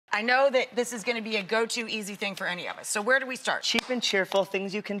I know that this is going to be a go-to easy thing for any of us. So where do we start? Cheap and cheerful,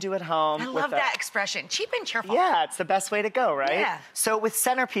 things you can do at home. I love that expression, cheap and cheerful. Yeah, it's the best way to go, right? Yeah. So with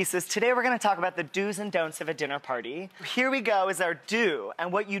centerpieces, today we're going to talk about the do's and don'ts of a dinner party. Here we go is our do.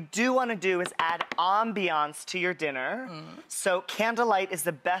 And what you do want to do is add ambiance to your dinner. So candlelight is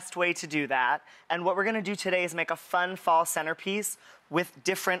the best way to do that. And what we're going to do today is make a fun fall centerpiece with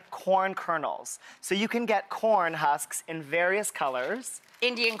different corn kernels. So you can get corn husks in various colors.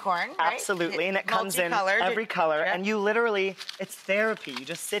 Indian corn, right? Absolutely, and it comes in every color, and you literally, it's therapy. You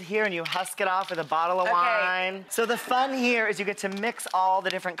just sit here and you husk it off with a bottle of wine. So the fun here is you get to mix all the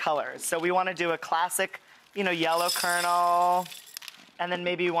different colors. So we want to do a classic, you know, yellow kernel, and then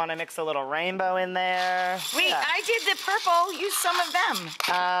maybe you want to mix a little rainbow in there. Wait, I did the purple, use some of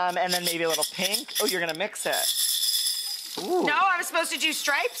them. And then maybe a little pink. Oh, you're gonna mix it. Ooh. No, I was supposed to do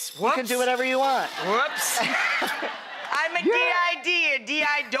stripes? You can do whatever you want. Whoops. I'm a D.I.D., a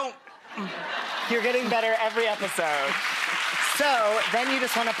D.I. don't. You're getting better every episode. So then you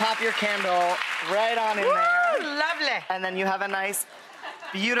just want to pop your candle right on in there. Lovely. And then you have a nice,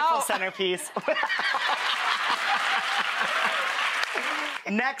 beautiful centerpiece.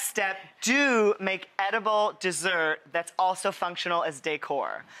 Next step, do make edible dessert that's also functional as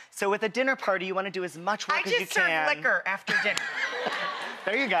decor. So with a dinner party, you want to do as much work as you can. I just serve liquor after dinner.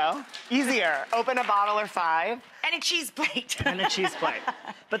 There you go. Easier. Open a bottle or 5. And a cheese plate. And a cheese plate.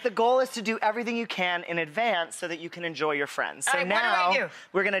 But the goal is to do everything you can in advance so that you can enjoy your friends. So now what do I do?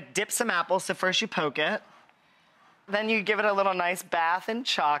 We're gonna dip some apples. So first you poke it. Then you give it a little nice bath in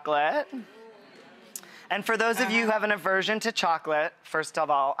chocolate. And for those of you who have an aversion to chocolate, first of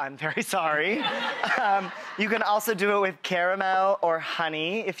all, I'm very sorry. You can also do it with caramel or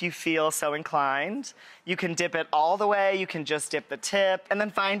honey if you feel so inclined. You can dip it all the way, you can just dip the tip, and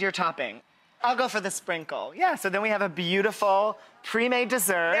then find your topping. I'll go for the sprinkle. Yeah, so then we have a beautiful pre-made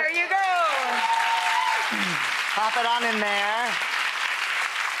dessert. There you go. Pop it on in there.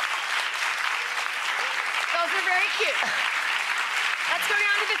 Those are very cute. Let's go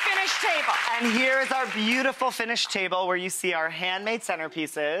down to the finished table. And here is our beautiful finished table where you see our handmade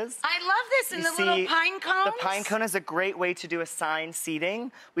centerpieces. I love this, and the little pine cones. The pine cone is a great way to do assigned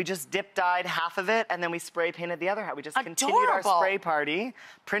seating. We just dip-dyed half of it, and then we spray painted the other half. We just continued our spray party,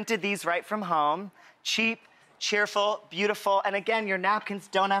 printed these right from home. Cheap, cheerful, beautiful, and again, your napkins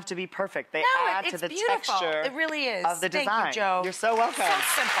don't have to be perfect. They add to the texture it really is. of the design. Thank you, Joe. You're so welcome.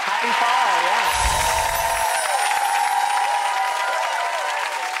 So simple. Happy fall, yeah.